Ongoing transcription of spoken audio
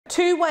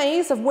two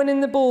ways of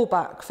winning the ball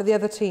back for the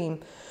other team.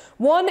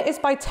 One is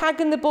by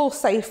tagging the ball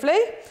safely.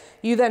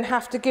 You then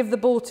have to give the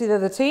ball to the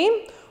other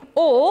team,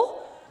 or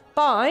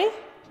by,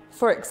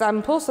 for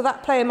example, so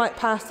that player might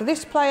pass to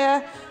this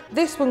player,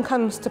 this one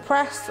comes to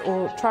press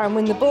or try and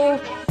win the ball.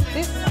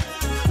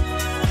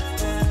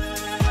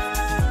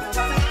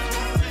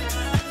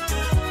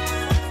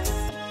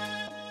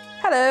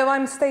 Hello,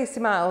 I'm Stacey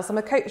Miles. I'm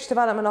a Coach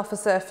Development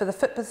Officer for the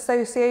Football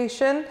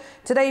Association.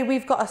 Today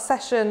we've got a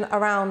session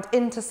around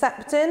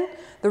intercepting.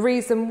 The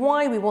reason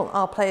why we want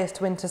our players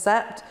to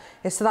intercept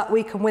is so that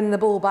we can win the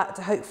ball back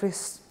to hopefully,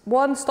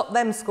 one, stop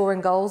them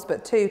scoring goals,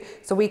 but two,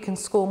 so we can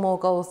score more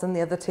goals than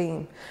the other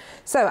team.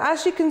 So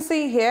as you can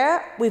see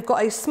here, we've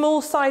got a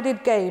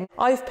small-sided game.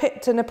 I've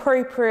picked an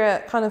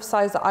appropriate kind of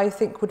size that I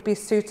think would be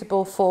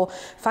suitable for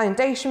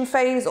foundation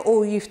phase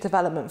or youth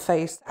development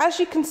phase. As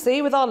you can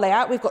see with our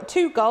layout, we've got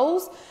 2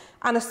 goals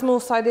and a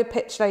small-sided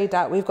pitch laid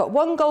out. We've got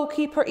 1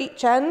 goalkeeper at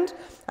each end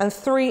and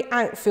 3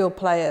 outfield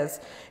players.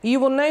 You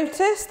will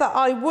notice that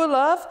I will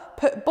have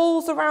put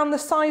balls around the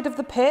side of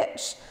the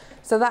pitch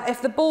so that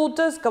if the ball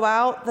does go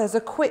out, there's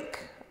a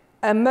quick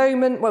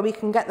moment where we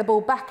can get the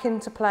ball back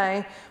into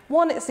play.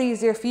 1, it's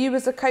easier for you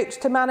as a coach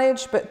to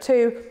manage, but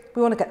 2,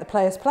 we want to get the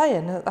players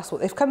playing. That's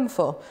what they've come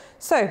for.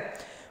 So,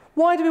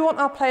 why do we want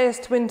our players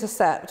to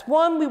intercept?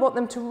 1, we want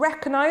them to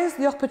recognise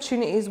the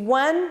opportunities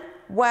when,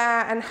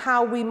 where and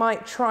how we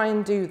might try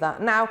and do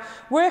that. Now,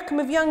 working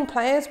with young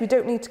players, we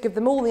don't need to give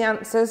them all the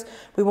answers.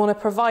 We want to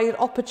provide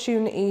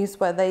opportunities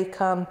where they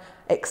can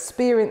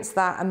experience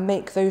that and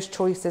make those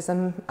choices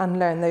and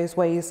learn those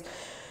ways.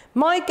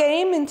 My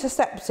game,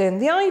 intercepting,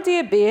 the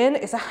idea being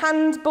it's a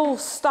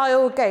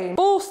handball-style game.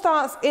 Ball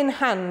starts in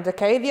hand,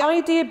 okay? The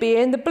idea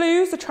being the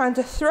Blues are trying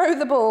to throw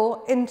the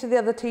ball into the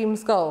other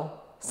team's goal.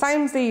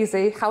 Sounds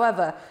easy,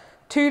 however,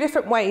 2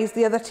 different ways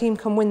the other team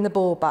can win the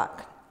ball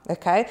back,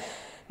 okay?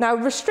 Now,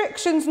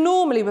 restrictions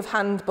normally with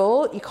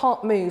handball, you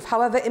can't move.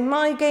 However, in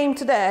my game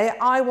today,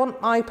 I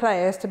want my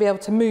players to be able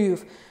to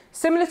move.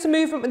 Similar to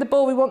movement with the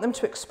ball, we want them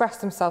to express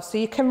themselves. So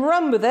you can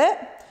run with it,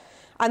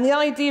 and the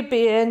idea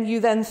being you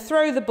then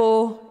throw the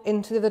ball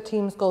into the other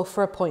team's goal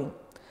for a point.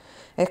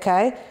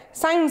 Okay,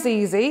 sounds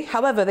easy.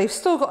 However, they've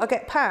still got to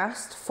get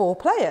past 4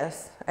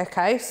 players.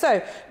 Okay,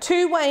 so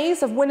 2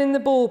 ways of winning the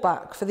ball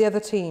back for the other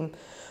team.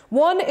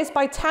 1 is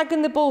by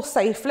tagging the ball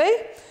safely.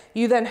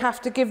 You then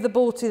have to give the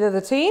ball to the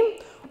other team,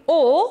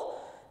 or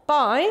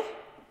by,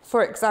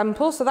 for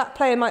example, so that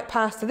player might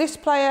pass to this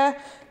player,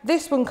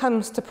 this one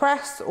comes to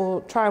press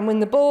or try and win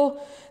the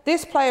ball.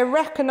 This player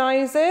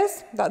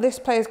recognises that this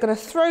player is going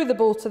to throw the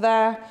ball to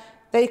there.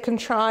 They can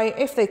try,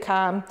 if they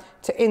can,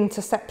 to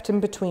intercept in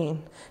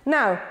between.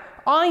 Now,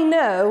 I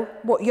know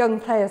what young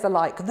players are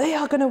like. They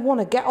are going to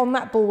want to get on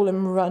that ball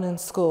and run and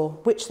score,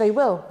 which they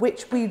will,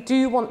 which we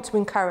do want to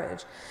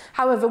encourage.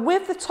 However,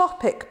 with the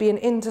topic being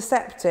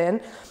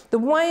intercepting, the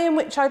way in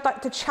which I'd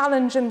like to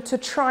challenge them to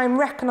try and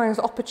recognise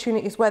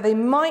opportunities where they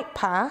might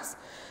pass,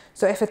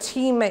 so if a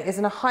teammate is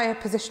in a higher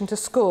position to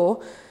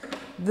score,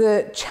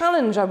 the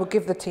challenge I would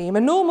give the team,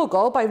 a normal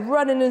goal by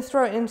running and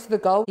throwing it into the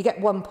goal, you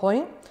get 1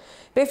 point.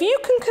 But if you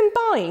can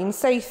combine,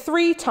 say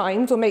 3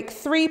 times or make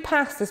 3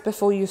 passes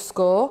before you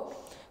score,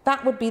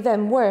 that would be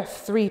then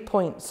worth 3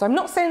 points. So I'm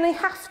not saying they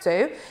have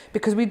to,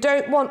 because we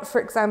don't want, for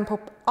example,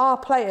 our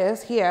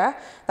players here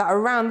that are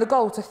around the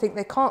goal to think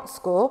they can't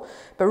score,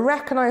 but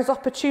recognise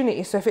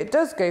opportunities. So if it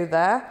does go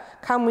there,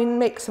 can we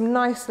make some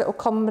nice little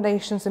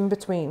combinations in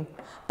between?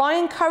 By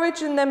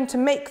encouraging them to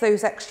make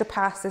those extra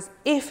passes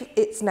if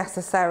it's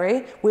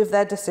necessary with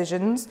their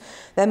decisions,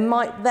 there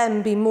might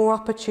then be more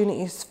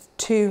opportunities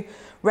to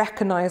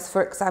recognise,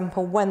 for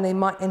example, when they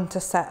might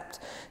intercept.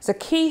 So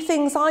key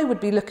things I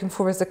would be looking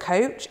for as a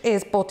coach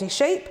is body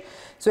shape.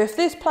 So if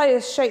this player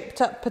is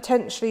shaped up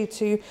potentially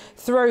to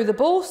throw the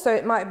ball, so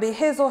it might be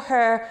his or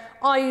her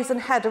eyes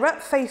and head are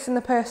up facing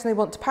the person they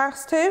want to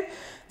pass to,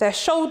 their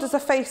shoulders are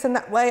facing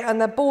that way and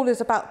their ball is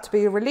about to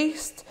be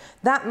released,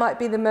 that might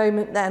be the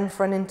moment then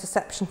for an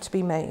interception to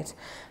be made.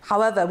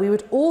 However, we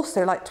would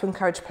also like to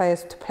encourage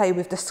players to play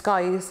with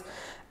disguise.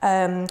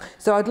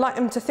 So I'd like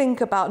them to think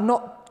about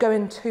not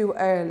going too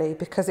early,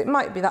 because it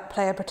might be that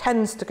player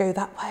pretends to go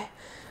that way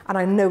and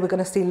I know we're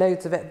going to see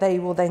loads of it. They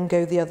will then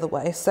go the other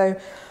way. So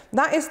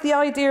that is the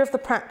idea of the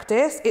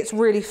practice. It's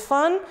really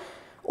fun.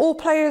 All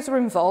players are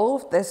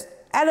involved. There's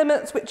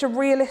elements which are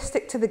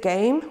realistic to the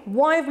game.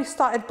 Why have we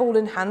started ball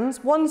in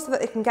hands? 1, so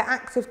that they can get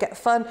active, get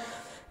fun,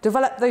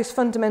 develop those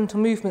fundamental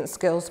movement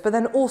skills, but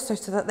then also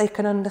so that they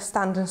can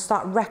understand and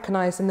start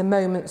recognising the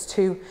moments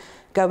to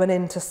go and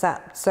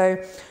intercept.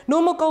 So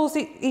normal goals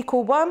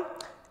equal 1.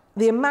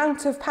 The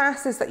amount of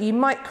passes that you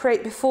might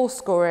create before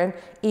scoring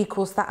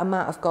equals that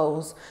amount of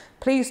goals.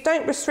 Please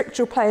don't restrict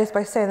your players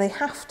by saying they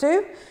have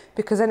to,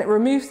 because then it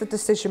removes the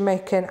decision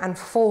making and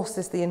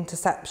forces the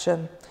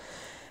interception.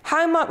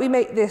 How might we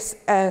make this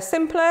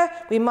simpler?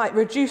 We might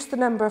reduce the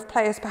number of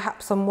players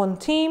perhaps on one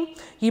team.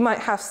 You might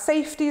have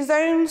safety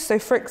zones. So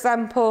for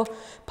example,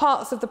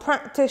 parts of the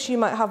practice, you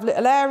might have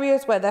little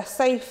areas where they're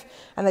safe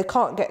and they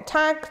can't get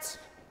tagged.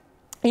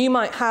 You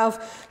might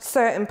have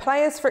certain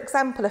players, for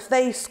example, if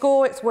they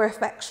score, it's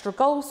worth extra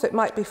goals. So it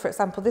might be, for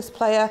example, this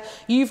player,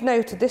 you've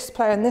noted this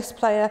player and this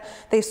player,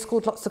 they've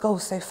scored lots of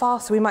goals so far,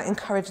 so we might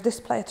encourage this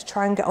player to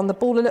try and get on the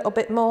ball a little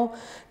bit more.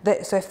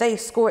 So if they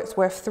score, it's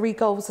worth 3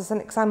 goals as an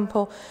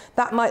example.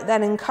 That might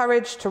then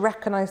encourage to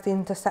recognise the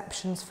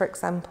interceptions, for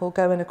example,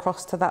 going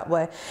across to that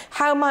way.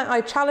 How might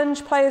I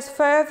challenge players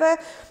further?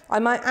 I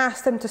might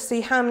ask them to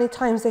see how many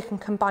times they can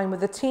combine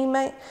with a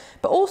teammate,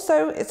 but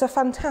also it's a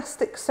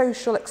fantastic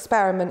social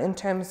experiment in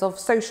terms of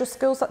social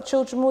skills that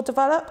children will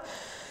develop.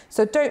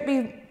 So don't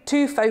be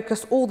too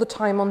focused all the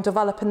time on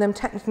developing them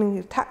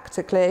technically,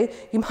 tactically.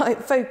 You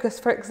might focus,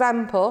 for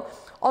example,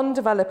 on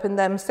developing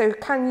them. So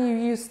can you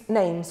use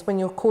names when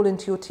you're calling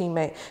to your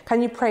teammate?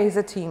 Can you praise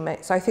a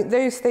teammate? So I think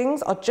those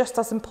things are just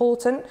as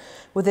important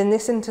within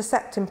this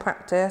intercepting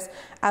practice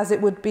as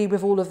it would be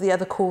with all of the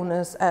other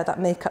corners that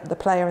make up the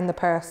player and the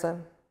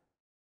person.